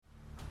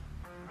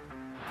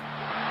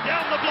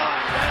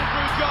blind.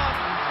 Andrew John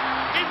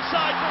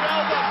inside for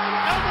Albert.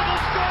 Albert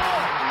will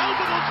score.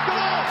 Albert will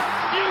score.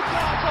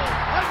 Newcastle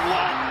have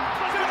won.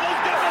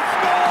 Fiddler's going to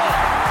score.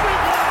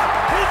 Fiddler,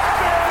 it's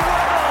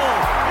farewell.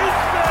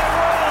 It's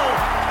farewell.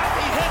 And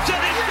he hits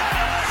it. He's got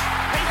it.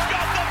 He's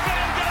got the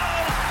field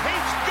goal.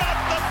 He's got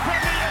the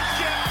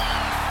premiership.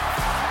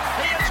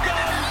 He has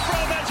gone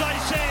from, as I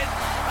said,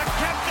 a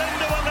captain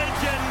to a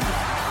legend,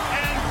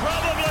 and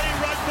probably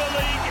rugby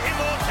league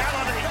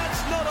immortality.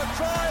 That's not a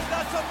try.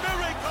 That's a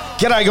miracle.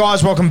 G'day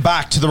guys, welcome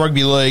back to the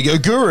Rugby League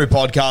Guru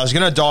podcast.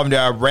 We're going to dive into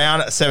our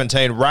round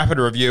 17 rapid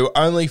review.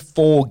 Only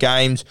 4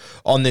 games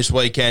on this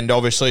weekend,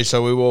 obviously,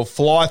 so we will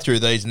fly through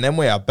these, and then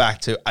we are back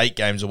to 8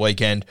 games a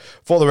weekend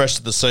for the rest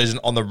of the season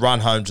on the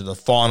run home to the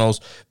finals.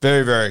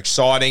 Very, very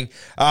exciting.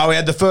 We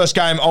had the first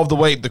game of the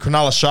week, the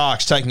Cronulla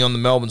Sharks taking on the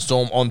Melbourne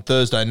Storm on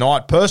Thursday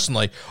night.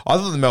 Personally, I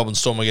thought the Melbourne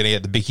Storm were going to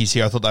get the bickies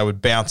here. I thought they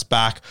would bounce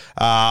back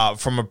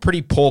from a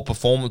pretty poor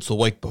performance the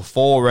week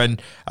before,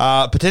 and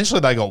potentially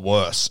they got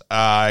worse.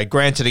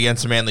 Granted,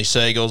 against the Manly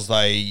Seagulls,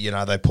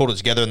 they pulled it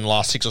together in the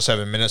last 6 or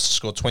 7 minutes to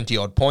score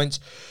 20-odd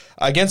points.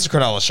 Against the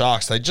Cronulla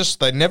Sharks,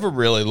 they never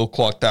really looked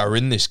like they were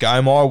in this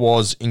game. I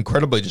was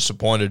incredibly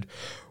disappointed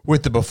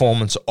with the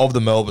performance of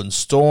the Melbourne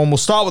Storm. We'll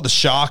start with the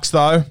Sharks,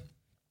 though.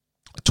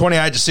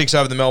 28-6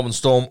 over the Melbourne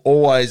Storm,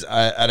 always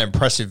an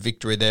impressive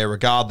victory there,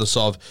 regardless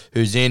of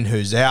who's in,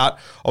 who's out.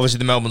 Obviously,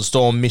 the Melbourne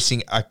Storm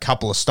missing a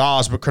couple of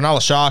stars, but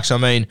Cronulla Sharks, I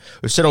mean,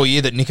 we've said all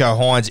year that Nicho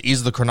Hynes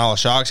is the Cronulla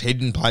Sharks. He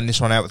didn't play in this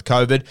one out with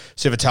COVID.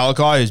 Siva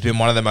Talakai, who's been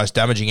one of the most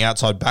damaging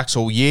outside backs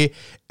all year,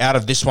 out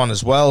of this one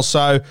as well.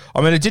 So,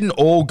 I mean, it didn't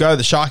all go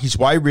the Sharkies'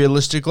 way,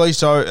 realistically,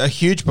 so a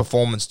huge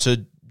performance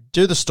to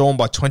do the Storm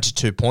by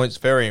 22 points.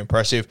 Very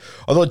impressive.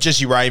 I thought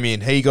Jesse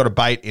Ramian, he got a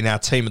bait in our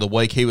team of the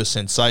week. He was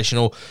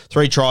sensational.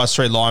 3 tries,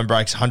 3 line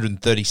breaks,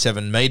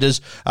 137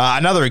 metres.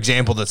 Another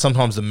example that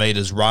sometimes the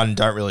metres run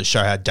don't really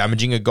show how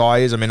damaging a guy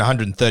is. I mean,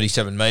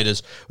 137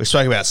 metres. We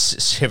spoke about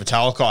Siva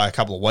Talakai a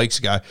couple of weeks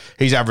ago.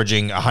 He's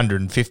averaging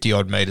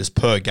 150-odd metres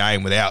per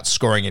game without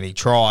scoring any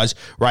tries.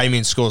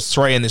 Ramian scores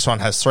 3, and this one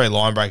has 3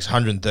 line breaks,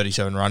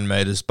 137 run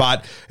metres.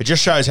 But it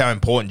just shows how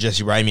important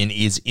Jesse Ramian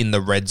is in the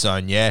red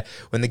zone, yeah?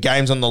 When the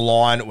game's on the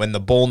line, when the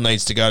ball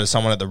needs to go to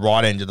someone at the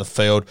right end of the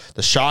field,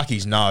 the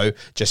Sharkies know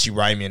Jesse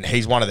Ramian,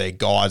 he's one of their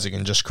guys that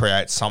can just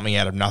create something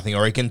out of nothing,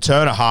 or he can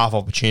turn a half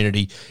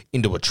opportunity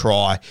into a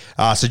try.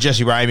 So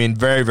Jesse Ramian,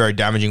 very, very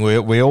damaging.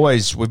 We've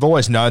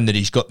always known that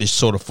he's got this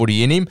sort of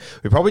footy in him.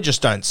 We probably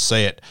just don't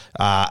see it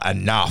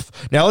enough.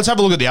 Now let's have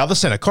a look at the other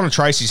centre, Connor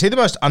Tracy. Is he the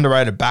most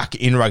underrated back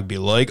in rugby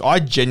league? I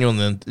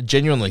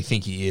genuinely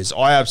think he is.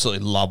 I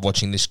absolutely love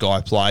watching this guy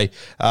play.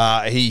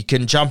 He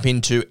can jump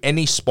into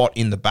any spot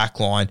in the back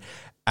line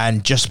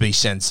and just be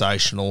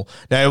sensational.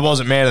 Now, it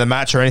wasn't man of the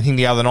match or anything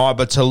the other night,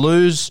 but to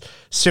lose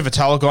Siva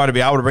Talakai, to be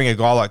able to bring a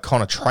guy like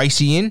Connor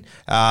Tracy in,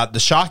 the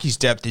Sharkies'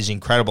 depth is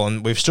incredible,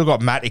 and we've still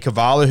got Matt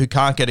Ikuvalu, who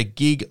can't get a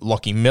gig.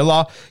 Lockie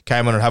Miller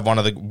came on and have one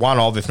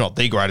of, if not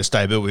the greatest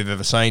debut we've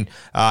ever seen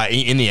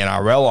in the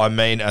NRL. I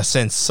mean, a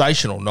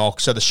sensational knock.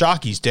 So the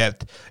Sharkies'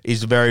 depth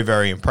is very,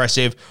 very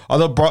impressive. I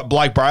thought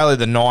Blake Brayley,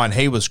 the 9,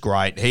 he was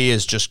great. He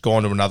has just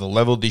gone to another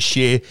level this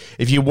year.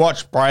 If you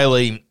watch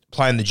Brayley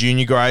playing the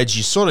junior grades,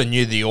 you sort of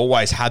knew that he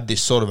always had this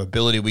sort of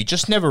ability. We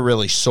just never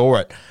really saw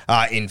it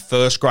in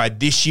first grade.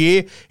 This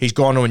year, he's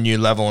gone to a new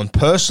level, and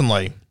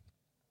personally,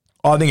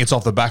 I think it's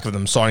off the back of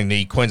them signing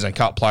the Queensland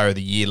Cup Player of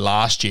the Year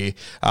last year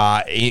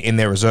in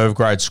their reserve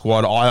grade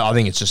squad. I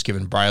think it's just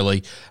given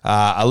Brayley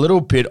a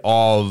little bit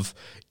of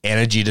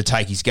energy to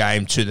take his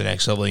game to the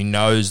next level. He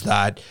knows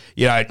that,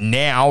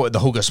 now the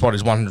hooker spot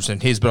is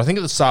 100% his, but I think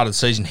at the start of the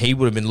season, he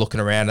would have been looking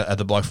around at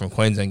the bloke from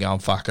Queensland going,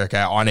 fuck,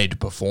 okay, I need to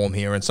perform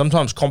here. And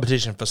sometimes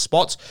competition for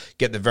spots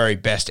get the very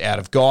best out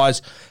of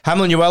guys.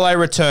 Hamlin Uele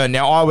returned.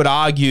 Now, I would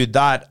argue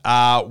that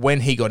when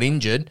he got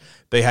injured,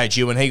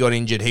 BHU, when he got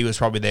injured, he was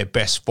probably their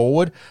best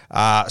forward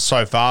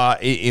so far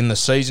in the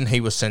season. He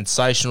was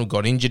sensational,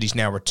 got injured. He's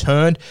now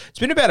returned. It's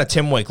been about a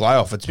 10-week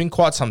layoff. It's been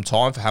quite some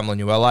time for Hamlin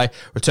Uele.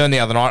 Returned the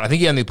other night. I think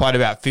he only played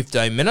about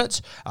 15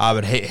 minutes,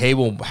 but he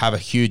will have a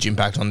huge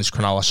impact on this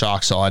Cronulla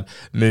Sharks side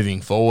moving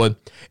forward.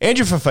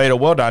 Andrew Fifita,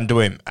 well done to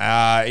him.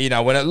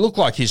 When it looked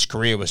like his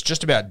career was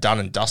just about done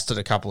and dusted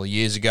a couple of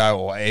years ago,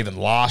 or even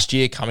last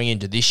year, coming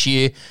into this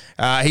year,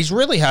 he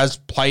really has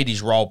played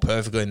his role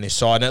perfectly in this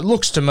side. And it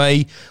looks to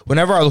me,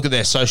 whenever I look at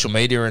their social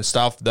media and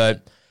stuff,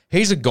 that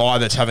he's a guy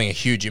that's having a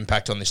huge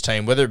impact on this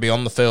team, whether it be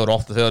on the field,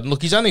 off the field. And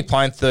look, he's only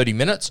playing 30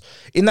 minutes.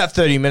 In that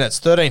 30 minutes,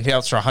 13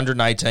 touches for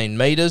 118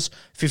 metres,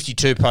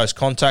 52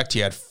 post-contact. He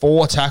had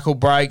 4 tackle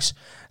breaks,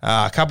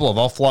 a couple of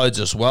offloads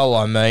as well.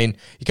 I mean,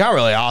 you can't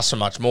really ask for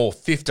much more.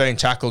 15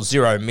 tackles,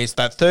 0 miss.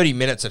 That 30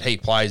 minutes that he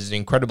plays is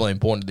incredibly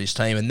important to this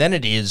team. And then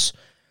it is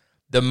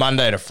the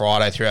Monday to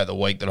Friday throughout the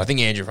week that I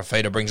think Andrew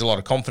Fifita brings a lot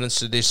of confidence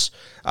to this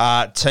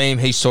team.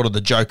 He's sort of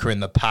the joker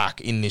in the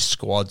pack in this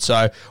squad.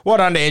 So well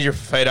done to Andrew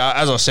Fifita.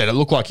 As I said, it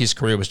looked like his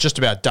career was just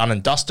about done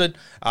and dusted,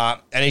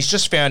 and he's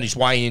just found his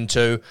way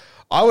into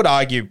I would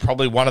argue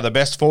probably one of the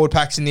best forward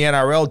packs in the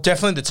NRL,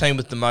 definitely the team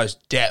with the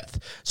most depth.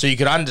 So you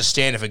could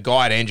understand if a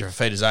guy at Andrew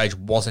Fifita's age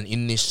wasn't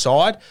in this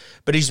side,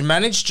 but he's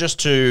managed just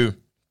to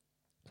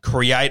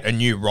create a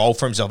new role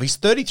for himself. He's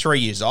 33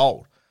 years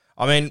old.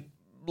 I mean,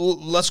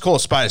 let's call a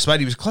spade a spade.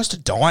 He was close to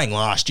dying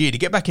last year. To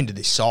get back into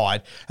this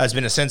side has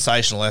been a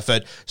sensational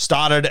effort.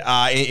 Started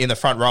in the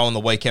front row on the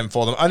weekend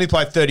for them. Only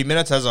played 30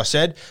 minutes, as I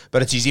said,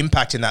 but it's his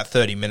impact in that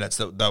 30 minutes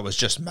that was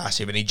just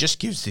massive, and he just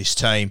gives this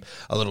team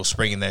a little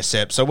spring in their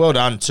step. So well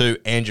done to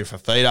Andrew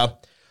Fifita.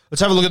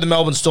 Let's have a look at the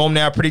Melbourne Storm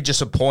now. Pretty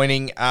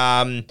disappointing.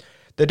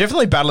 They're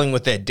definitely battling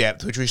with their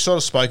depth, which we sort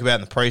of spoke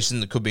about in the preseason.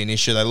 That could be an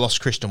issue. They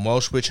lost Christian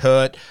Welsh, which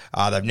hurt.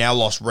 They've now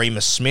lost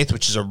Remus Smith,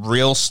 which is a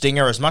real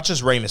stinger. As much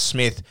as Remus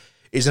Smith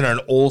isn't an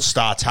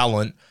all-star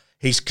talent,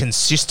 he's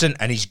consistent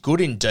and he's good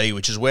in D,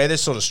 which is where they're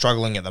sort of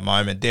struggling at the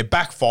moment. They're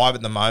back five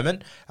at the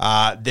moment.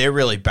 They're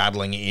really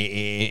battling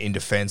in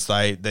defence.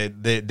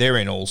 They're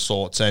in all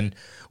sorts. And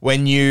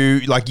when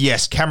you,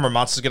 yes, Cameron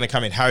Munster's going to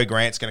come in, Harry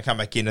Grant's going to come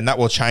back in, and that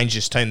will change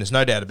this team. There's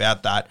no doubt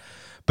about that.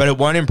 But it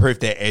won't improve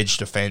their edge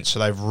defence, so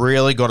they've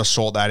really got to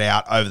sort that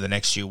out over the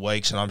next few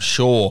weeks, and I'm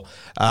sure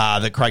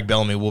that Craig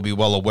Bellamy will be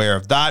well aware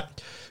of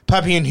that.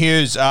 Pappy and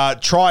Hughes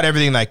tried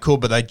everything they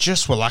could, but they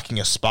just were lacking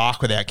a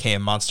spark without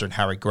Cam Munster and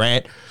Harry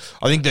Grant.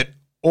 I think that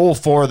all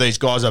four of these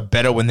guys are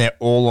better when they're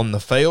all on the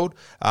field,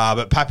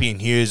 but Pappy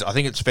and Hughes, I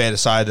think it's fair to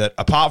say that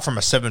apart from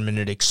a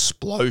 7-minute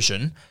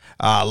explosion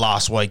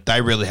last week, they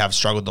really have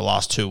struggled the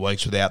last 2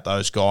 weeks without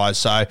those guys.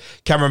 So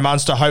Cameron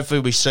Munster, hopefully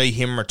we see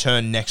him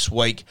return next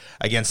week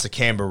against the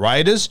Canberra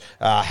Raiders.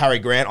 Harry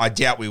Grant, I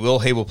doubt we will.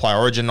 He will play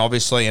Origin,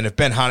 obviously, and if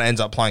Ben Hunt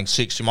ends up playing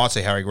 6, you might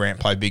see Harry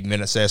Grant play big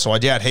minutes there, so I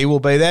doubt he will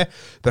be there.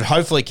 But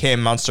hopefully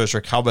Cam Munster has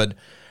recovered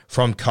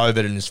from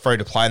COVID and is free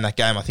to play in that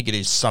game. I think it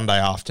is Sunday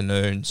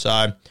afternoon.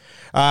 So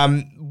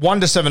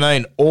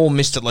 1-17, all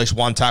missed at least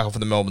one tackle for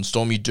the Melbourne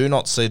Storm. You do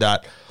not see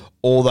that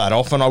all that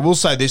often. I will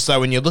say this, though,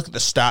 when you look at the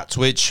stats,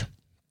 which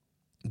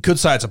you could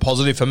say it's a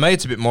positive, for me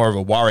it's a bit more of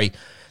a worry.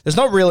 There's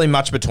not really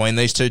much between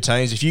these two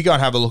teams. If you go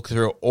and have a look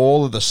through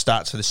all of the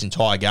stats for this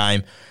entire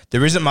game,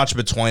 there isn't much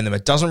between them.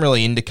 It doesn't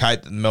really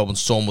indicate that the Melbourne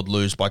Storm would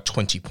lose by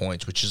 20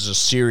 points, which is a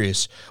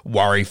serious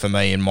worry for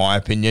me, in my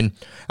opinion.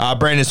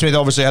 Brandon Smith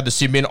obviously had the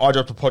sim in. I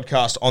dropped a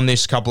podcast on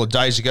this a couple of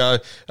days ago.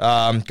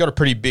 Got a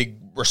pretty big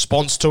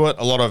response to it,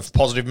 a lot of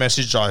positive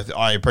message.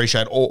 I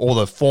appreciate all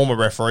the former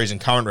referees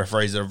and current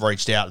referees that have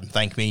reached out and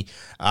thanked me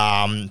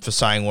for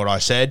saying what I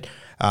said.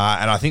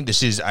 And I think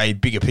this is a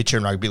bigger picture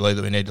in rugby league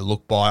that we need to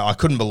look by. I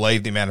couldn't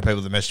believe the amount of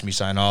people that messaged me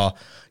saying,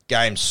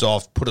 game's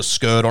soft, put a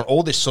skirt on,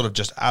 all this sort of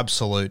just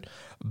absolute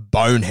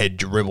bonehead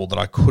dribble that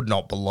I could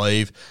not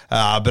believe.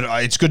 But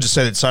it's good to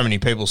see that so many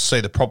people see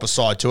the proper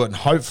side to it. And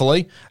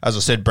hopefully, as I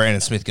said,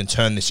 Brandon Smith can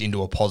turn this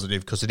into a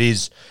positive, because it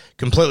is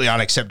completely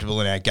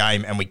unacceptable in our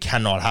game and we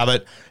cannot have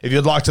it. If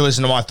you'd like to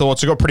listen to my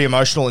thoughts, I got pretty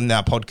emotional in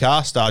our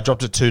podcast. I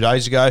dropped it 2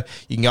 days ago.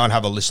 You can go and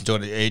have a listen to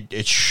it.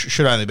 It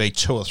should only be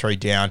 2 or 3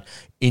 down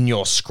in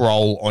your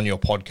scroll on your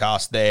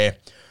podcast there.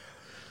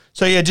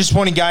 So,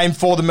 disappointing game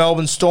for the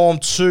Melbourne Storm.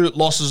 2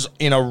 losses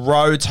in a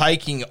row,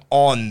 taking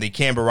on the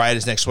Canberra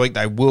Raiders next week.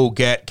 They will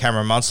get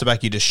Cameron Munster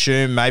back, you'd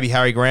assume, maybe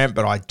Harry Grant,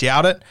 but I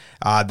doubt it.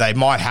 They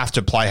might have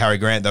to play Harry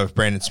Grant, though, if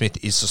Brandon Smith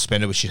is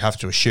suspended, which you'd have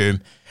to assume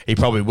he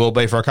probably will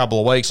be for a couple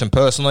of weeks, and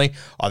personally,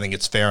 I think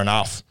it's fair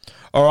enough.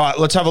 All right,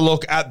 let's have a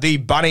look at the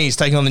Bunnies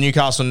taking on the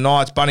Newcastle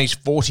Knights. Bunnies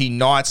 40,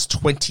 Knights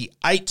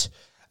 28.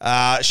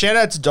 Shout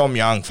out to Dom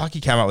Young. Fuck, he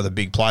came up with a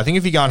big play. I think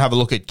if you go and have a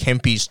look at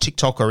Kempy's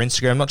TikTok or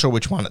Instagram, I'm not sure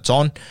which one it's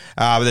on,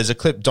 but there's a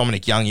clip,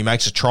 Dominic Young, he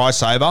makes a try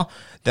saver.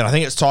 Then I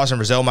think it's Tyson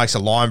Brazil makes a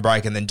line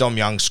break, and then Dom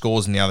Young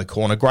scores in the other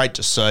corner. Great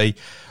to see.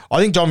 I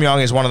think Dom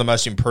Young is one of the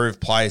most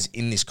improved players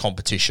in this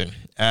competition.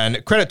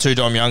 And credit to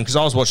Dom Young, because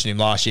I was watching him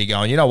last year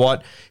going, you know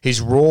what? He's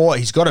raw,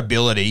 he's got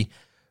ability,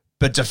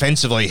 but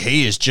defensively,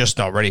 he is just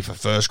not ready for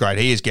first grade.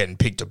 He is getting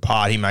picked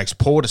apart. He makes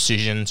poor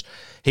decisions.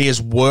 He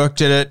has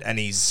worked at it, and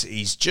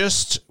he's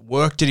just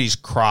worked at his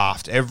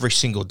craft every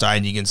single day,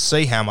 and you can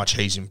see how much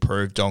he's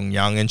improved, Dong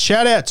Young. And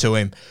shout out to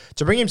him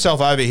to bring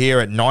himself over here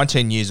at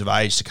 19 years of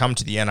age to come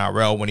to the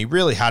NRL when he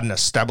really hadn't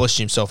established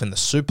himself in the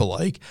Super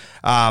League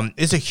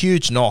is a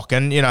huge knock.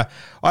 And,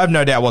 I have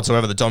no doubt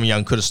whatsoever that Dom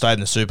Young could have stayed in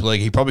the Super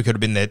League. He probably could have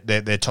been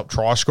their top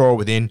try scorer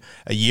within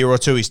a year or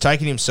two. He's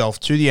taken himself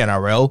to the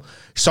NRL,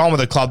 signed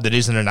with a club that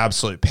isn't an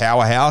absolute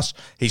powerhouse.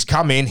 He's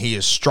come in, he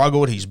has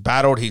struggled, he's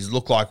battled, he's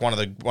looked like one of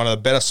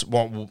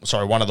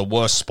the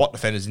worst spot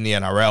defenders in the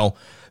NRL.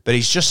 But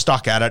he's just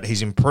stuck at it.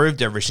 He's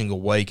improved every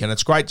single week, and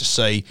it's great to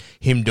see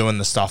him doing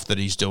the stuff that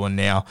he's doing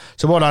now.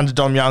 So well done to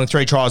Dom Young.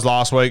 3 tries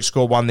last week,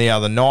 scored 1 the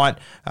other night.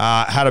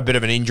 Had a bit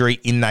of an injury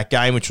in that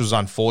game, which was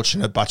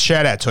unfortunate, but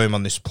shout out to him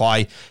on this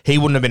play. He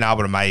wouldn't have been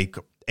able to make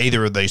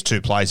either of these 2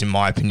 plays, in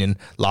my opinion,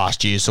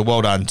 last year, so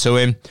well done to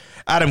him.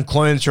 Adam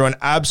Clune threw an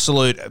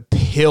absolute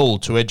pill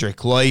to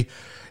Edric Lee.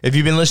 If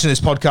you've been listening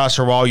to this podcast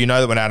for a while, you know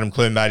that when Adam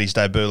Clune made his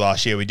debut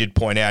last year, we did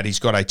point out he's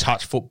got a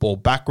touch football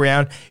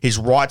background. His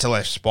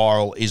right-to-left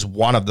spiral is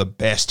one of the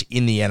best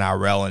in the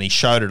NRL, and he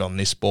showed it on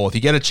this ball. If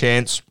you get a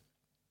chance,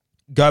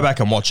 Go back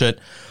and watch it.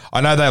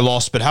 I know they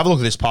lost, but have a look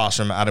at this pass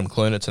from Adam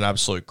Clune. It's an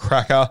absolute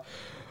cracker.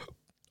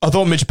 I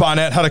thought Mitch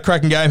Barnett had a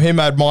cracking game. He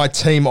made my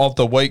team of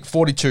the week,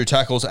 42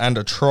 tackles and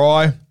a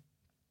try.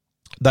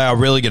 They are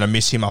really going to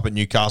miss him up at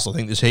Newcastle. I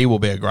think he will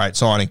be a great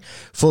signing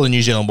for the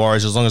New Zealand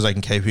Warriors as long as they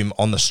can keep him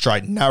on the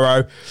straight and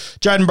narrow.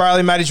 Jayden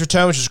Brailey made his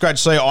return, which was great to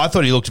see. I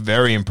thought he looked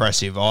very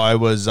impressive. I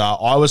was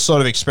sort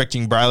of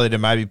expecting Brailey to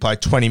maybe play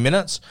 20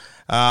 minutes.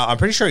 I'm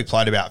pretty sure he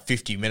played about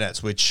 50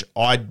 minutes, which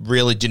I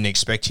really didn't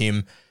expect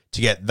him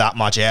to get that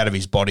much out of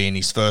his body in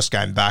his first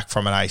game back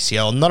from an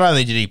ACL. Not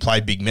only did he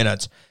play big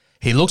minutes,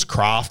 he looks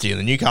crafty, and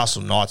the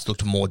Newcastle Knights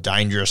looked more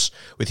dangerous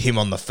with him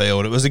on the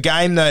field. It was a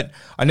game that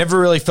I never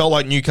really felt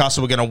like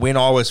Newcastle were going to win.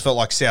 I always felt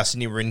like South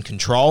Sydney were in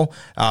control,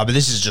 but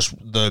this is just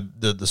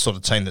the sort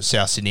of team that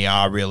South Sydney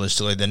are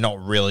realistically. They're not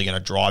really going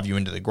to drive you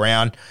into the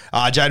ground.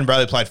 Jayden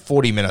Brailey played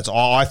 40 minutes.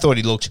 I thought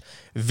he looked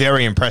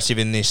very impressive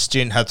in this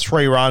stint. Had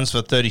 3 runs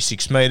for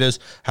 36 metres,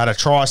 had a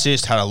try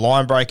assist, had a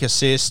line break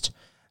assist,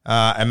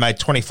 and made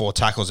 24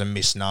 tackles and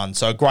missed none.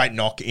 So a great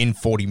knock in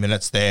 40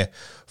 minutes there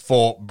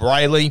for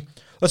Brailey.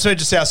 Let's move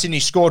to South Sydney.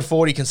 Scored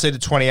 40, conceded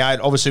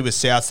 28. Obviously, with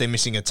Souths, they're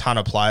missing a ton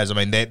of players. I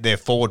mean, their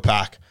forward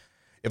pack.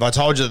 If I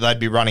told you that they'd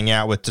be running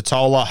out with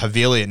Totola,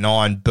 Havili at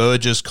 9,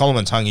 Burgess,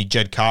 Kolomotungi,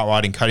 Jed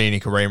Cartwright, and Cody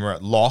Nikorima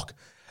at lock,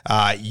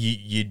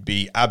 you'd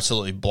be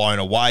absolutely blown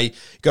away.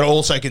 Got to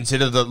also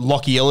consider that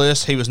Lockie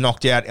Ilias, he was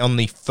knocked out on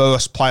the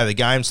first play of the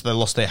game, so they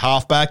lost their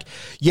halfback.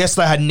 Yes,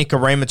 they had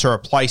Nikorima to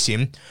replace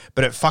him,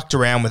 but it fucked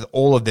around with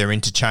all of their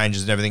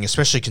interchanges and everything,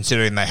 especially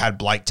considering they had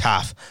Blake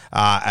Taff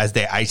as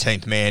their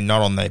 18th man,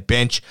 not on their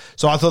bench.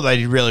 So I thought they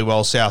did really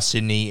well, South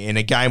Sydney, in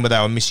a game where they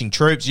were missing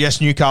troops.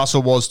 Yes,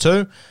 Newcastle was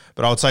too,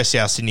 but I would say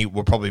South Sydney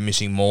were probably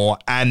missing more,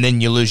 and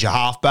then you lose your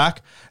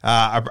halfback.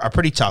 A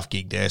pretty tough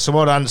gig there. So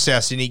well done to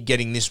South Sydney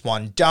getting this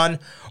one done.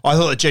 I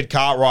thought that Jed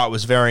Cartwright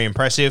was very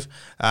impressive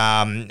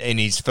in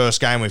his first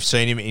game. We've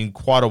seen him in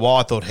quite a while.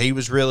 I thought he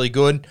was really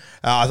good.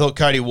 I thought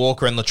Cody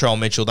Walker and Latrell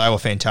Mitchell, they were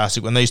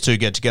fantastic. When these two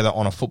get together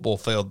on a football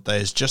field,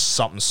 there's just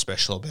something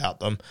special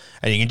about them.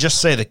 And you can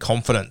just see the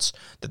confidence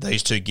that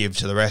these two give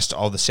to the rest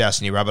of the South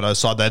Sydney Rabbitohs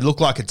side. They look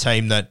like a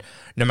team that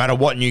no matter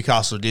what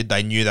Newcastle did,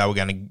 they knew they were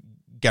going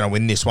to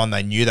win this one.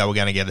 They knew they were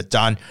going to get it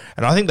done.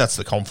 And I think that's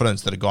the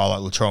confidence that a guy like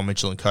Latrell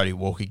Mitchell and Cody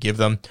Walker give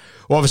them.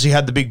 We obviously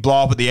had the big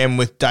blow up at the end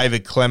with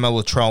David Clemmer,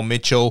 Latrell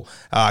Mitchell,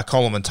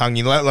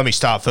 Kolomotungi. Let me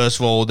start first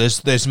of all.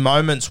 There's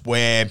moments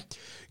where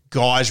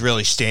guys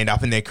really stand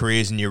up in their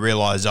careers and you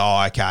realise,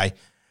 oh, okay,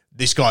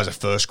 this guy's a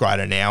first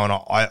grader now. And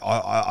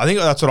I think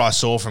that's what I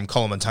saw from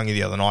Kolomotungi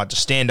the other night, to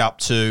stand up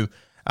to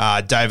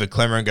David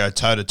Clemmer and go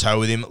toe-to-toe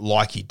with him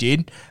like he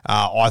did.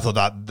 I thought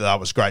that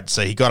was great to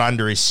see. He got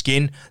under his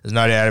skin. There's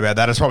no doubt about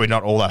that. It's probably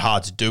not all that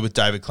hard to do with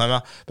David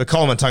Clemmer, but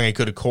Kolomotungi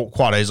could have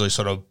quite easily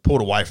sort of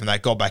pulled away from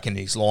that, got back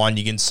into his line.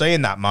 You can see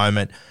in that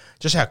moment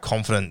just how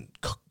confident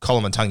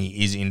Kolomotungi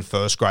is in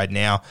first grade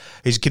now.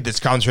 He's a kid that's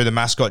come through the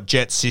Mascot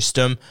Jet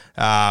system.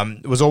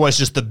 Was always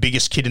just the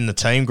biggest kid in the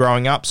team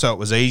growing up, so it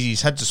was easy.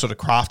 He's had to sort of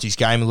craft his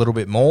game a little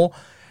bit more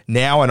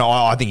now, and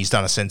I think he's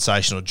done a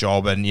sensational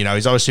job. And, you know,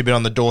 he's obviously been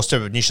on the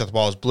doorstep of New South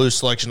Wales Blues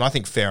selection. I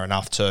think fair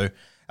enough too.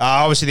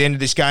 Obviously, the end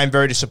of this game,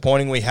 very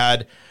disappointing. We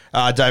had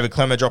David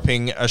Clemmer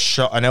dropping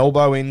an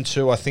elbow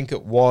into, I think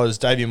it was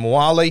Davey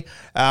Moale.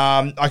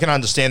 I can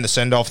understand the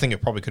send-off. I think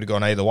it probably could have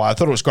gone either way. I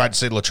thought it was great to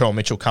see Latrell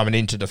Mitchell coming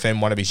in to defend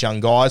one of his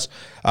young guys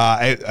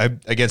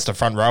against the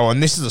front row.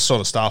 And this is the sort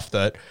of stuff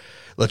that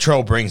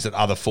Latrell brings that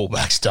other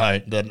fullbacks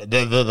don't,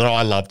 that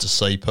I love to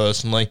see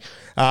personally.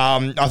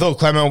 I thought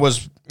Clemmer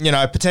was,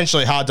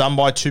 potentially hard done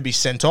by to be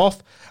sent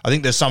off. I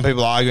think there's some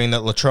people arguing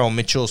that Latrell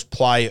Mitchell's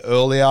play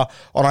earlier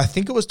on, I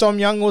think it was Dom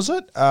Young, was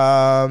it?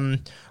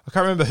 I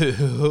can't remember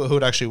who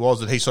it actually was,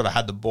 that he sort of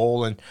had the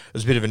ball and it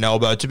was a bit of an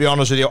elbow. To be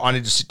honest with you, I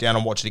need to sit down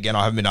and watch it again.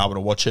 I haven't been able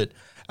to watch it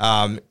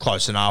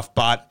close enough,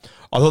 but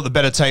I thought the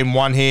better team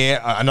won here.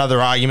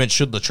 Another argument,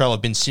 should Latrell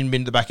have been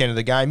sin-binned at the back end of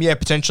the game? Yeah,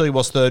 potentially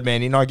was third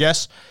man in, I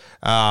guess,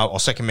 or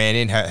second man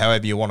in,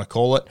 however you want to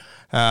call it.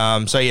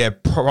 So, yeah,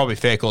 probably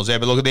fair calls there.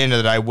 But look, at the end of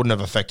the day, it wouldn't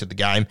have affected the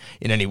game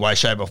in any way,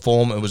 shape or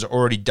form. It was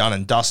already done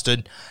and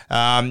dusted.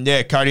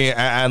 Cody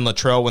and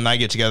Latrell, when they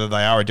get together,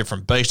 they are a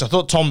different beast. I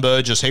thought Tom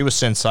Burgess, he was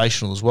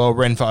sensational as well.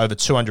 Ran for over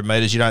 200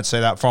 metres. You don't see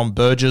that from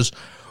Burgess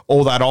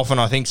all that often.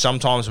 I think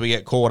sometimes we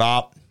get caught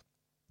up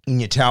in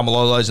your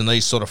Taumalolos and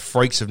these sort of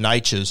freaks of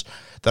natures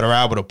that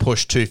are able to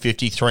push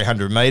 250,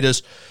 300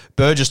 metres.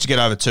 Burgess to get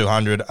over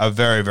 200, a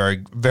very,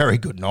 very, very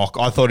good knock.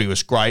 I thought he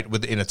was great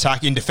in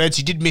attack. In defence,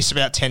 he did miss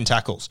about 10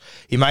 tackles.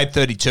 He made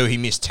 32, he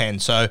missed 10.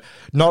 So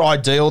not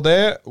ideal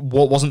there.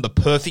 Wasn't the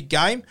perfect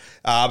game,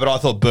 but I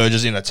thought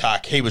Burgess in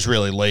attack, he was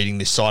really leading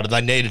this side, and they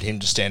needed him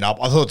to stand up.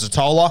 I thought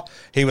Totola,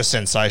 he was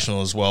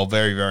sensational as well.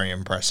 Very, very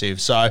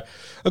impressive. So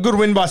a good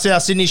win by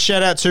South Sydney.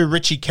 Shout out to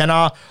Richie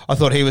Kennar. I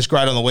thought he was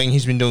great on the wing.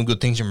 He's been doing good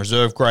things in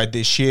reserve grade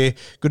this year.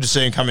 Good to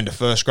see him come into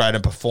first grade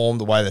and perform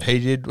the way that he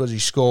did. Was he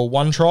score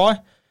one try?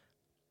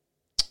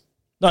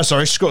 No,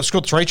 sorry, scored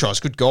 3 tries.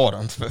 Good God,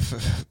 I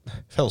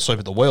fell asleep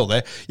at the wheel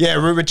there. Yeah,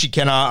 Richie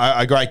Kennar,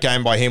 a great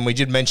game by him. We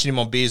did mention him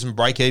on beers and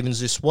break-evens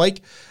this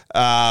week,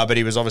 but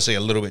he was obviously a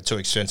little bit too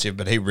expensive,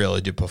 but he really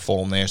did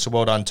perform there, so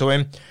well done to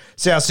him.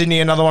 South Sydney,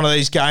 another one of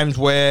these games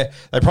where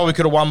they probably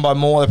could have won by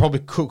more, they probably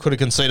could have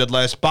conceded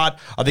less, but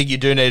I think you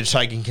do need to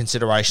take in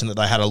consideration that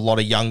they had a lot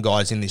of young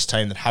guys in this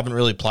team that haven't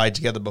really played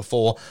together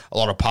before, a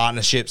lot of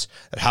partnerships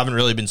that haven't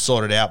really been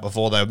sorted out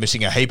before. They were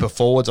missing a heap of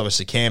forwards,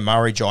 obviously Cam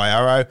Murray, Jai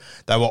Arrow.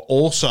 They were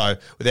also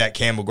without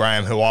Campbell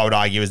Graham, who I would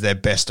argue is their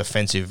best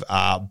offensive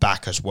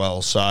back as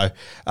well. So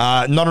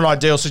not an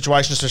ideal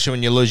situation, especially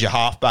when you lose your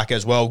halfback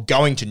as well,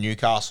 going to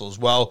Newcastle as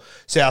well.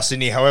 South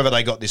Sydney, however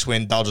they got this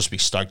win, they'll just be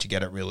stoked to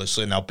get it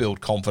realistically, and they'll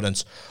build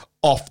confidence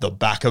off the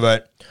back of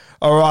it.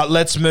 All right,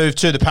 let's move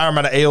to the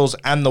Parramatta Eels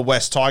and the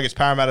West Tigers.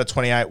 Parramatta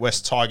 28,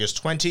 West Tigers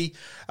 20.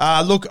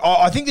 Look,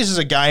 I think this is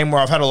a game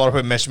where I've had a lot of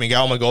people message me,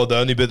 go, oh my God, they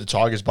only beat the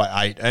Tigers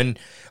by 8. And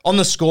on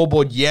the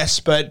scoreboard, yes,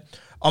 but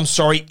I'm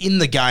sorry, in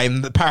the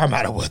game, the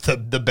Parramatta were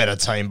the better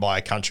team by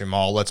a country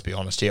mile, let's be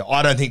honest here.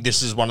 I don't think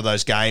this is one of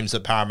those games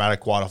that Parramatta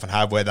quite often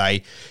have where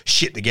they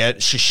shit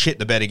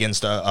the bed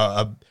against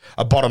a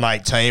bottom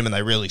 8 team and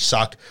they really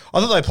suck. I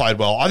thought they played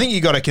well. I think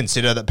you got to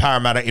consider that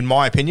Parramatta, in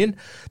my opinion,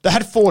 they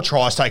had 4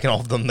 tries taken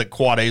off them that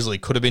quite easily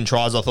could have been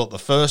tries. I thought the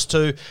first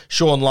 2,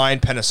 Sean Lane,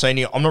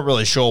 Penasini, I'm not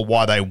really sure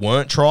why they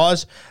weren't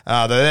tries.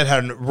 They then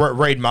had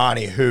Reid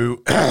Marnie,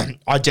 who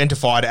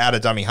identified out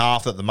of dummy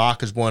half that the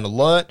markers weren't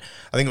alert.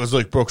 I think it was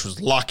Luke Brooks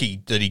was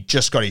lucky that he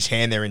just got his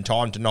hand there in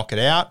time to knock it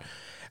out.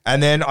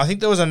 And then I think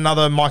there was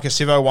another Micah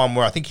Sivo one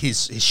where I think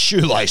his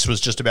shoelace was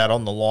just about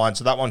on the line,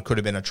 so that one could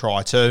have been a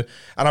try too.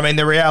 And I mean,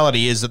 the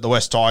reality is that the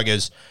West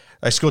Tigers,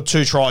 they scored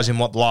 2 tries in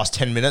the last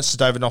 10 minutes to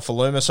David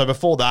Nofaluma. So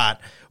before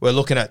that, we're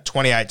looking at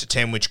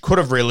 28-10, which could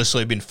have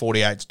realistically been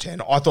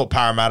 48-10. I thought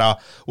Parramatta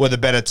were the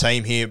better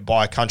team here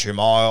by a country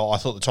mile. I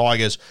thought the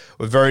Tigers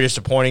were very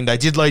disappointing. They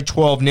did lead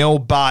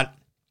 12-0, but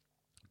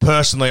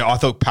personally, I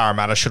thought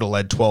Parramatta should have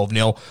led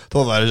 12-0.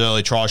 Thought those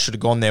early tries should have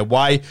gone their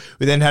way.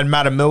 We then had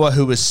Matamua,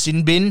 who was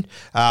sin bin,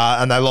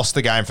 and they lost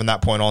the game from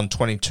that point on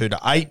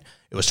 22-8.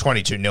 It was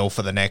 22-0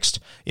 for the next,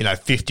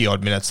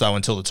 50-odd minutes, though,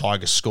 until the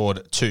Tigers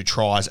scored 2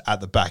 tries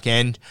at the back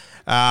end.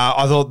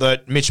 I thought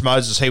that Mitch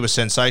Moses, he was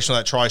sensational.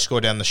 That try he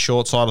scored down the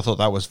short side, I thought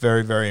that was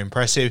very, very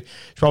impressive.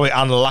 He's probably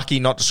unlucky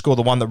not to score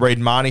the one that Reid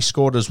Marnie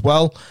scored as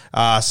well.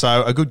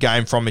 So a good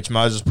game from Mitch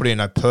Moses, put in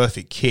a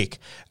perfect kick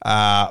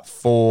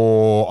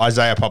for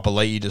Isaiah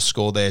Papali'i to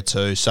score there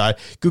too. So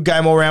good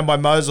game all around by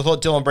Moses. I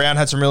thought Dylan Brown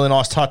had some really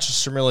nice touches,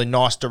 some really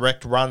nice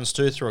direct runs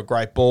too, through a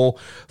great ball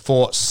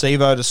for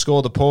Sivo to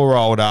score. The poor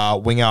old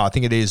winger, I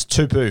think it is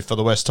Tupu for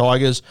the West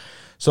Tigers,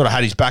 sort of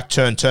had his back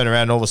turn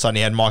around, and all of a sudden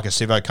he had Micah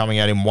Sivo coming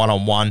at him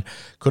one-on-one.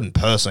 Couldn't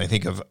personally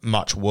think of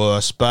much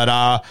worse.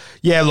 But,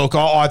 yeah, look,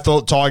 I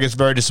thought Tigers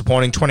very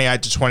disappointing.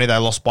 28-20, they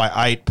lost by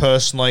 8.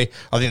 Personally,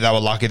 I think they were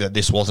lucky that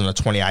this wasn't a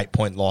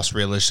 28-point loss,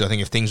 realistically. I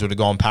think if things would have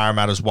gone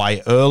Parramatta's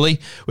way early,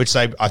 which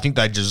I think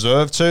they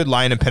deserved to,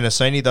 Lane and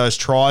Penasini, those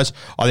tries,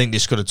 I think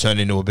this could have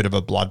turned into a bit of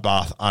a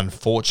bloodbath,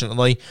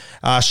 unfortunately.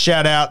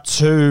 Shout out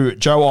to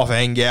Joe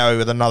Ofahengawi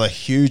with another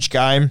huge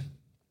game.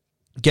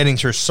 Getting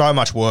through so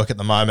much work at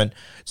the moment,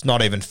 it's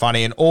not even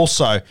funny. And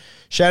also,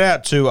 shout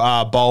out to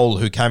Bowl,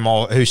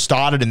 who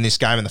started in this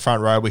game in the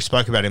front row. We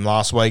spoke about him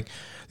last week. I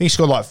think he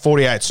scored like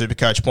 48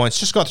 Supercoach points.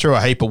 Just got through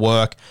a heap of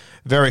work.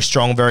 Very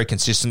strong, very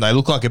consistent. They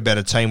look like a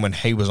better team when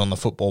he was on the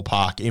football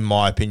park, in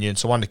my opinion.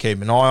 So one to keep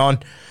an eye on.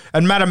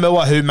 And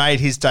Matamua, who made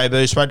his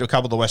debut, spoke to a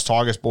couple of the West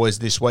Tigers boys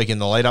this week in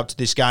the lead up to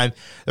this game.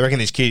 They reckon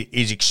this kid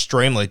is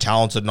extremely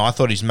talented, and I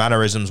thought his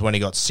mannerisms when he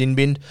got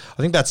sin-binned,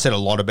 I think that said a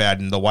lot about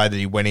him, the way that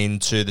he went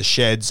into the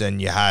sheds,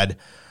 and you had,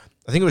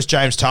 I think it was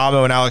James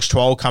Tamu and Alex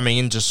Twell coming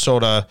in to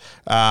sort of,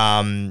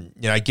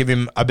 give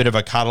him a bit of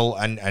a cuddle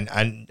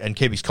and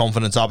keep his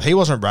confidence up. He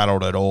wasn't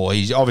rattled at all.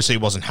 He obviously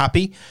wasn't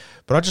happy,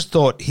 but I just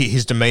thought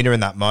his demeanour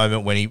in that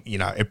moment when he,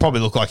 it probably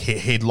looked like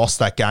he'd lost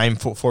that game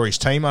for his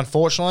team,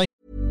 unfortunately.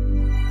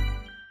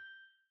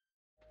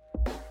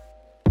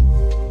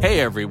 Hey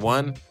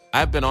everyone,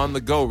 I've been on the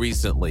go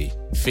recently.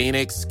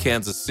 Phoenix,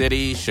 Kansas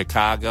City,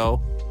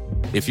 Chicago.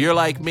 If you're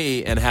like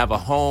me and have a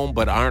home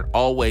but aren't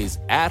always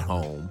at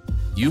home,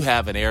 you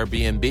have an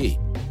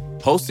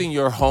Airbnb. Hosting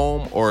your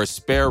home or a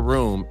spare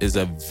room is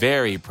a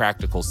very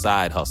practical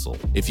side hustle.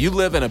 If you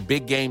live in a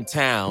big game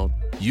town,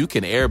 you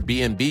can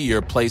Airbnb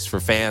your place for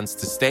fans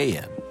to stay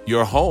in.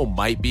 Your home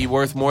might be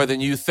worth more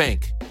than you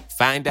think.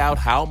 Find out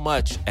how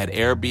much at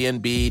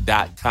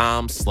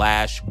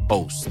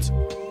airbnb.com/host.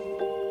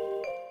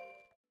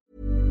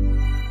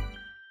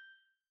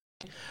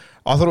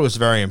 I thought it was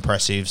very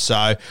impressive.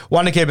 So,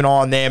 one to keep an eye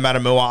on there,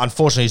 Matamua.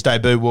 Unfortunately, his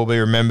debut will be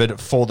remembered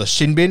for the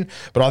sin bin,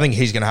 but I think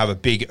he's going to have a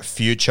big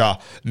future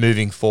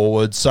moving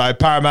forward. So,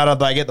 Parramatta,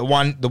 they get the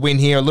win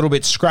here, a little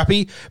bit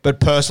scrappy, but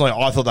personally,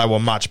 I thought they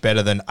were much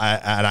better than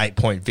an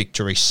 8-point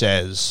victory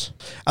says.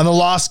 And the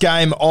last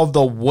game of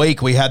the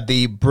week, we had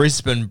the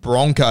Brisbane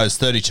Broncos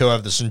 32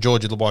 over the St.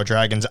 George Illawarra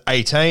Dragons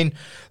 18.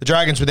 The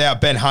Dragons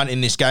without Ben Hunt in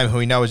this game, who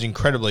we know is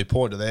incredibly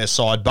important to their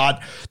side,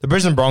 but the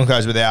Brisbane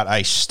Broncos without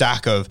a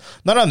stack of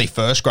not only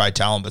first-grade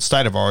talent, but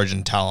state of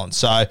origin talent.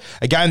 So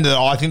a game that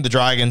I think the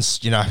Dragons,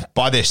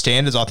 by their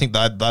standards, I think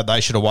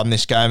they should have won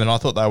this game, and I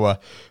thought they were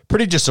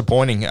pretty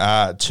disappointing,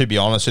 to be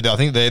honest with you. I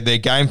think their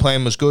game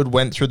plan was good,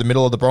 went through the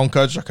middle of the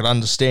Broncos. I could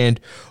understand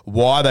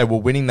why they were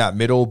winning that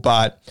middle,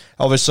 but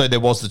obviously there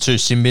was the two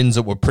sin bins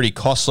that were pretty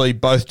costly,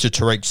 both to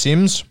Tariq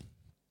Sims.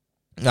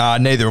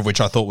 Neither of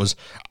which I thought was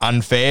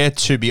unfair,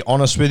 to be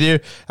honest with you.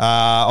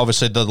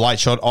 Obviously, the late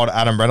shot on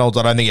Adam Reynolds,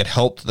 I don't think it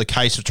helped the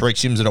case of Tariq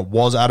Sims that it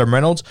was Adam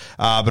Reynolds,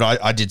 but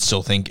I did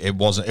still think it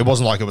wasn't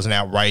like it was an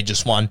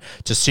outrageous one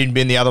to sin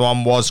bin. The other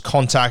one was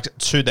contact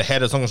to the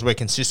head. As long as we're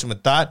consistent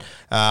with that,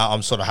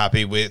 I'm sort of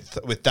happy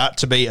with that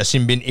to be a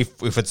sin bin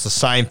if it's the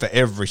same for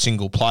every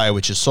single player,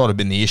 which has sort of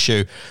been the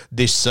issue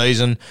this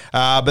season.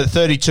 But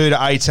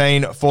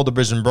 32-18 for the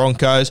Brisbane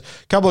Broncos.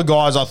 A couple of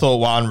guys I thought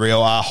were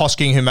unreal.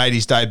 Hosking, who made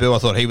his debut, I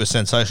thought he was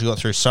sensational, got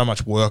through so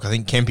much work. I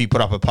think Kempy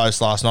put up a post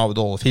last night with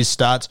all of his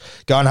stats.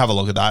 Go and have a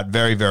look at that.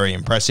 Very, very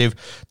impressive.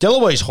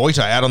 Deloise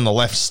Hoyter out on the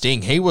left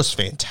sting. He was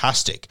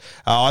fantastic.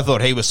 I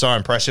thought he was so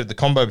impressive. The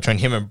combo between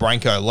him and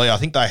Branko Lee, I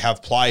think they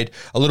have played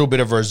a little bit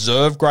of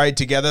reserve grade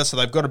together, so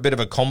they've got a bit of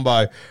a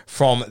combo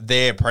from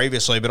there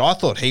previously, but I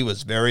thought he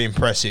was very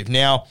impressive.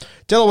 Now,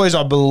 Deloise,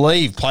 I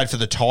believe, played for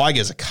the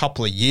Tigers a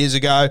couple of years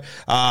ago.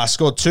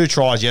 Scored 2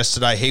 tries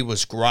yesterday. He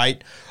was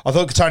great. I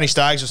thought Tony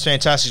Staggs was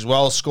fantastic as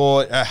well.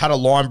 Had a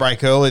line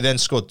break early, then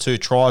scored 2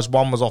 tries.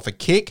 One was off a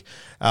kick.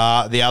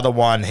 The other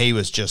one, he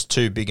was just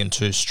too big and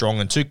too strong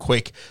and too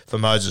quick for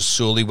Moses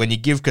Suli. When you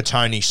give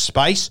Katoni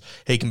space,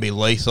 he can be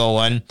lethal.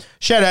 And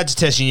shout out to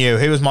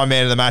Tessinu. He was my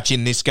man of the match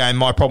in this game.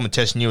 My problem with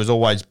Tessinu has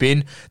always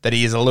been that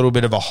he is a little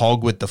bit of a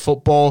hog with the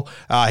football.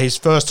 His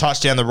first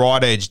touch down the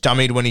right edge,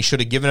 dummied when he should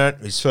have given it.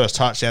 His first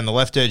touch down the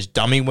left edge,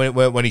 dummy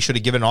when he should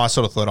have given it. I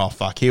sort of thought, oh,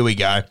 fuck, here we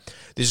go.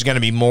 This is going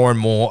to be more and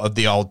more of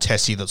the old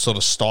Tessie that sort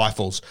of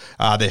stifles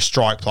their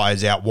strike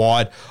players out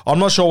wide. I'm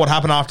not sure what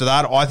happened after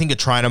that. I think a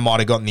trainer might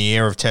have gotten the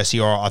ear of Tessie,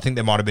 or I think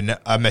there might have been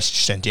a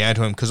message sent down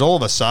to him, because all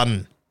of a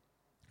sudden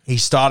he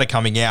started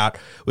coming out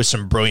with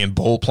some brilliant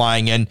ball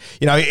playing. And,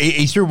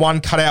 he threw one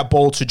cutout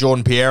ball to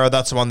Jordan Piera.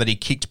 That's the one that he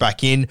kicked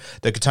back in.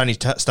 The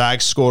Katoni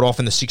Staggs scored off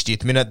in the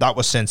 60th minute. That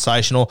was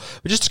sensational.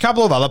 But just a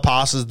couple of other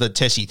passes that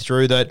Tessie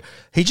threw that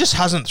he just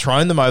hasn't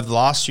thrown them over the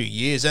last few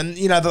years. And,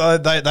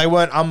 they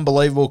weren't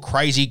unbelievable,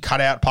 crazy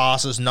cutout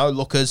passes, no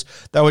lookers.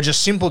 They were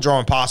just simple draw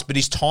and pass, but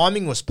his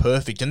timing was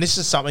perfect. And this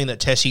is something that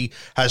Tessie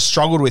has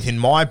struggled with, in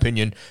my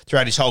opinion,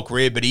 throughout his whole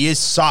career. But he is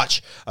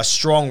such a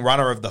strong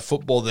runner of the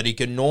football that he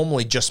can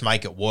normally just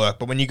make it work.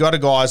 But when you got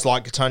guys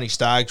like Tony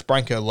Staggs,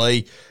 Branko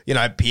Lee,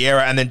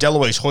 Piera, and then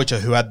Deloise Hoyter,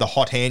 who had the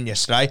hot hand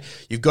yesterday,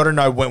 you've got to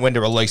know when to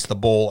release the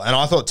ball. And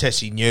I thought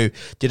Tessinu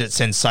did it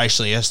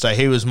sensationally yesterday.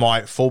 He was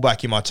my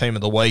fullback in my team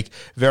of the week.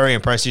 Very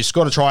impressive.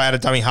 Scored a try out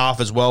of dummy half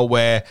as well,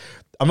 where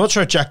I'm not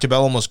sure if Jack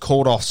DeBellum was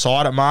called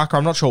offside at marker.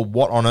 I'm not sure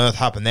what on earth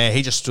happened there.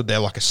 He just stood there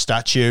like a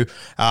statue.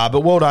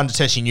 But well done to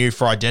Tessinu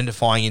for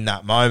identifying in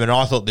that moment.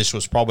 I thought this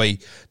was probably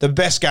the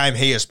best game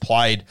he has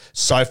played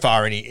so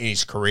far in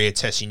his career,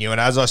 Tessinu. And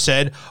as I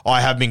said,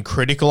 I have been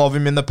critical of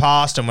him in the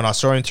past. And when I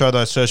saw him throw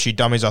those first few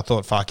dummies, I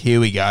thought, fuck,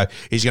 here we go.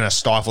 He's going to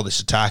stifle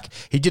this attack.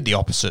 He did the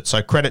opposite.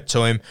 So credit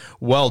to him.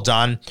 Well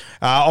done.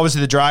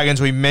 Obviously, the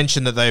Dragons, we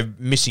mentioned that they're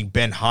missing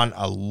Ben Hunt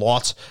a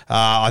lot.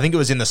 I think it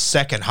was in the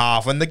second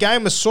half when the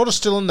game was sort of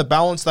still in the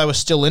balance. They were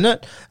still in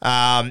it.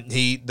 I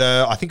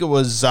think it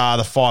was the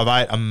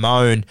 5'8",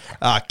 Amon,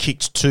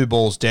 kicked 2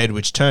 balls dead,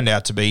 which turned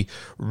out to be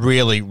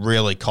really,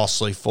 really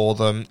costly for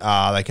them.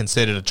 They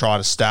conceded a try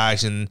to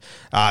Staggs and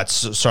to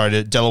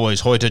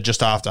Deloise Hoyter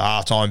just after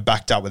halftime,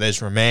 backed up with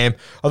Ezra Mam.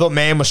 I thought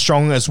Mam was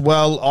strong as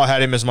well. I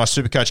had him as my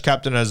Supercoach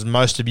captain, as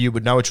most of you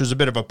would know, which was a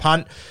bit of a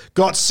punt.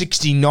 Got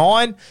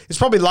 69. It's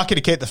probably lucky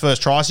to keep the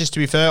first try assist, to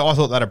be fair. I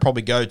thought that'd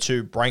probably go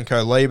to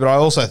Branko Lee, but I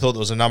also thought there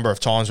was a number of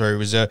times where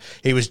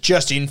he was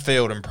just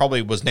infield and probably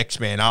was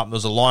next man up. There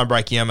was a line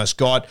break he almost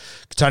got.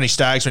 Tony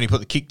Staggs, when he put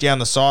the kick down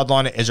the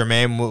sideline, Ezra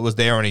Mam was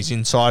there on his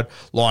inside,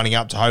 lining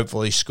up to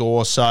hopefully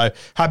score. So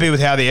happy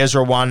with how the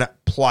Ezra one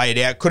played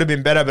out. Could have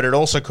been better, but it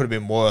also could have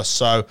been worse.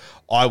 So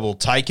I will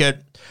take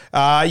it.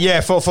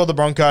 For the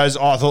Broncos,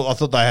 I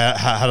thought they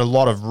had a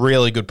lot of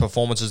really good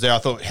performances there. I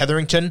thought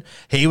Hetherington,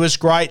 he was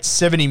great.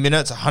 70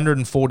 minutes,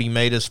 140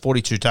 metres,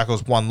 42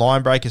 tackles, 1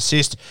 line break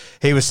assist.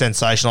 He was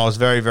sensational. I was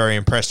very, very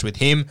impressed with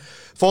him.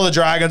 For the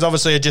Dragons,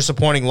 obviously a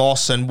disappointing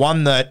loss, and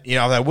one that,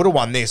 if they would have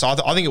won this, I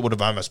think it would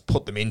have almost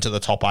put them into the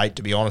top 8,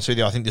 to be honest with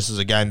you. I think this is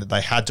a game that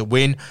they had to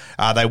win.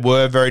 They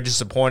were very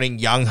disappointing.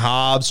 Young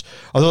halves,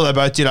 I thought they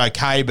both did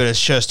okay, but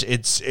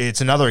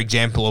it's another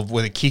example of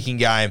with a kicking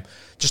game,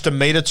 just a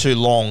metre too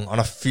long on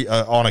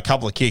a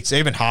couple of kicks,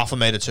 even half a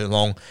metre too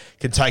long,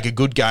 can take a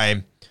good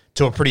game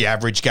to a pretty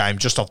average game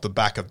just off the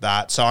back of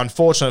that. So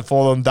unfortunate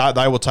for them,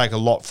 they will take a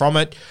lot from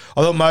it.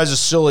 I thought Moses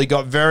Suli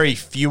got very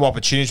few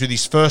opportunities with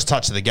his first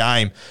touch of the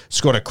game,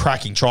 scored a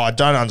cracking try. I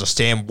don't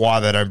understand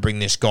why they don't bring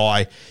this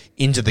guy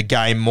into the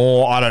game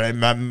more. I don't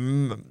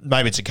know,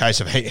 maybe it's a case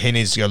of he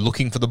needs to go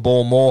looking for the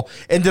ball more.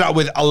 Ended up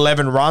with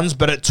 11 runs,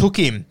 but it took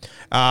him,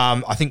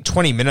 I think,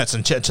 20 minutes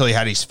until he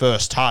had his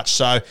first touch.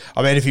 So,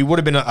 I mean, if he would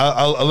have been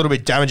a little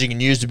bit damaging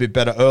and used a bit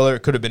better earlier, it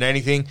could have been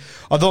anything.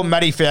 I thought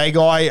Matty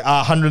Feagai,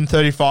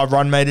 135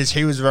 run meters,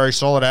 he was very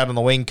solid out on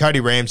the wing. Cody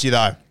Ramsey,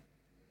 though,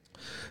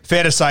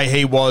 fair to say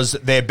he was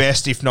their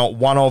best, if not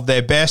one of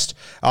their best.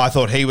 I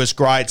thought he was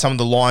great. Some of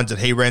the lines that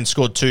he ran,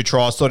 scored 2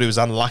 tries. Thought he was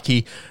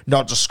unlucky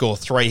not to score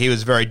 3. He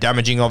was very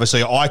damaging,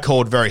 obviously. I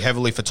called very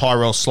heavily for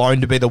Tyrell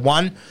Sloan to be the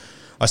one.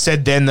 I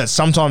said then that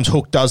sometimes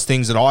Hook does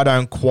things that I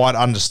don't quite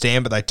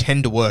understand, but they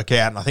tend to work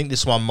out. And I think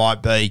this one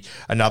might be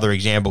another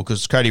example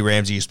because Cody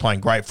Ramsey is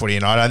playing great footy,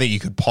 and I don't think you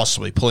could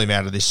possibly pull him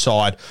out of this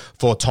side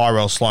for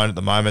Tyrell Sloan at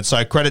the moment.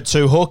 So credit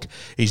to Hook.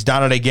 He's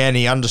done it again.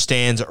 He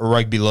understands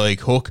rugby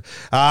league, Hook.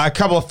 A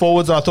couple of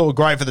forwards I thought were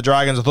great for the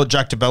Dragons. I thought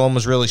Jack de Belin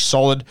was really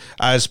solid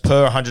as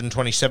per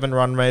 127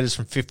 run meters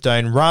from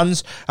 15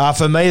 runs.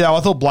 For me, though,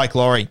 I thought Blake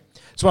Lawrie,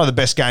 it's one of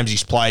the best games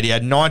he's played. He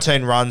had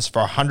 19 runs for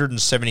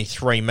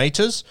 173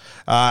 metres,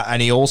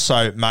 and he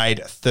also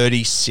made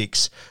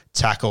 36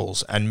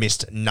 tackles and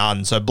missed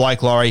none. So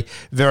Blake Lawrie,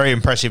 very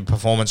impressive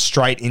performance,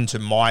 straight into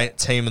my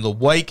team of the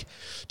week.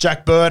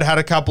 Jack Bird had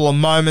a couple of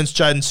moments.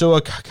 Jaden Sewer,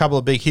 a couple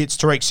of big hits.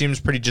 Tariq Sims,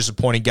 pretty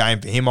disappointing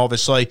game for him,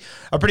 obviously.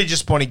 A pretty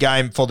disappointing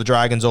game for the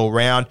Dragons all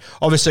round.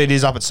 Obviously, it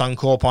is up at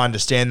Suncorp, I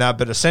understand that,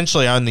 but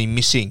essentially only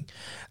missing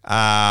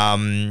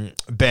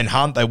Ben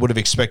Hunt. They would have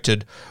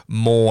expected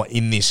more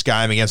in this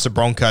game against the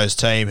Broncos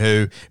team,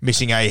 who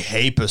missing a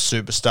heap of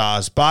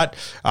superstars, but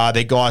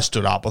their guys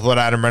stood up. I thought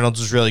Adam Reynolds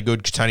was really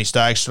good. Tony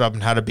Staggs stood up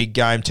and had a big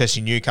game.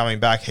 Tessie New coming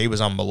back, he was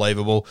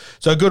unbelievable.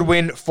 So a good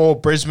win for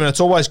Brisbane. It's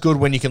always good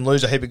when you can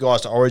lose a heap of guys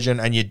to Origin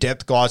and your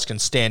depth guys can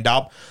stand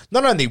up,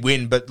 not only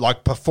win but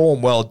like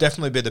perform well,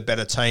 definitely be the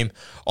better team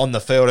on the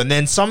field. And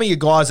then some of your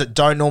guys that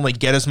don't normally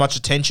get as much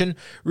attention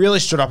really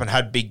stood up and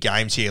had big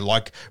games here,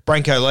 like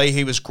Branko Lee.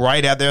 He was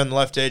great out there on the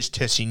left edge.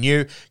 Tessie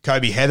New,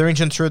 Kobe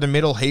Hetherington through the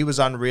middle, he was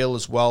unreal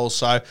as well.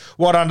 So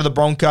well done to the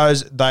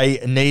Broncos. They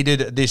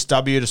needed this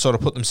W to sort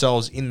of put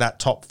themselves in that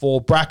top 4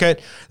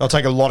 bracket. They'll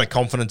take a lot of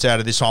confidence out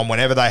of this one.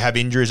 Whenever they have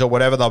injuries or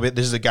whatever,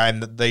 this is a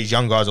game that these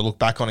young guys will look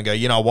back on and go,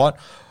 you know what?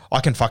 I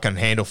can fucking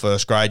handle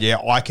first grade. Yeah,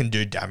 I can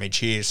do damage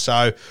here.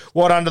 So,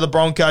 well done to the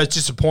Broncos.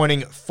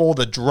 Disappointing for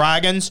the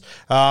Dragons.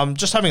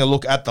 Just having a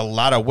look at the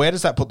ladder. Where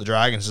does that put the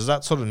Dragons? Does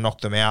that sort of knock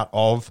them out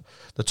of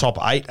the top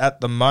 8 at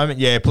the moment?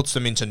 Yeah, it puts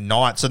them into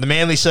 9th. So the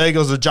Manly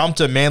Seagulls have jumped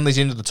to Manly's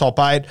into the top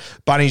 8.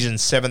 Bunnies in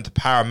 7th.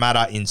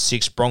 Parramatta in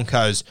 6th.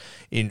 Broncos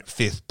in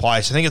 5th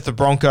place. I think if the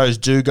Broncos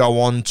do go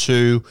on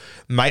to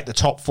make the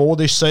top 4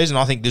 this season,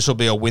 I think this will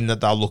be a win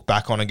that they'll look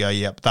back on and go,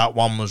 yep, that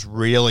one was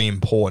really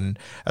important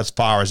as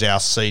far as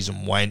our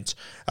season went.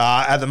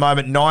 At the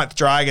moment, 9th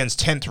Dragons,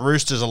 10th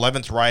Roosters,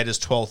 11th Raiders,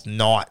 12th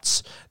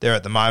Knights there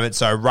at the moment.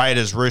 So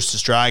Raiders,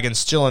 Roosters, Dragons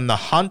still in the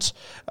hunt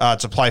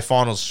to play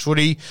finals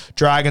footy.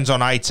 Dragons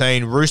on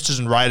 18, Roosters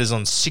and Raiders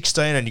on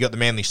 16, and you got the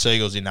Manly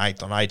Seagulls in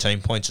 8th on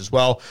 18 points as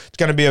well. It's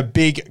going to be a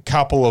big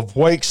couple of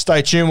weeks.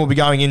 Stay tuned. We'll be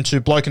going into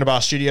Bloke in a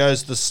Bar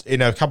Studios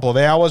in a couple of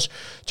hours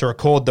to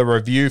record the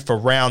review for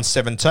round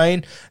 17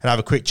 and have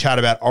a quick chat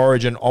about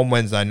Origin on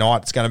Wednesday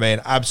night. It's going to be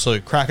an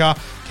absolute cracker.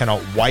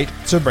 Cannot wait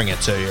to bring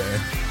it to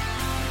you.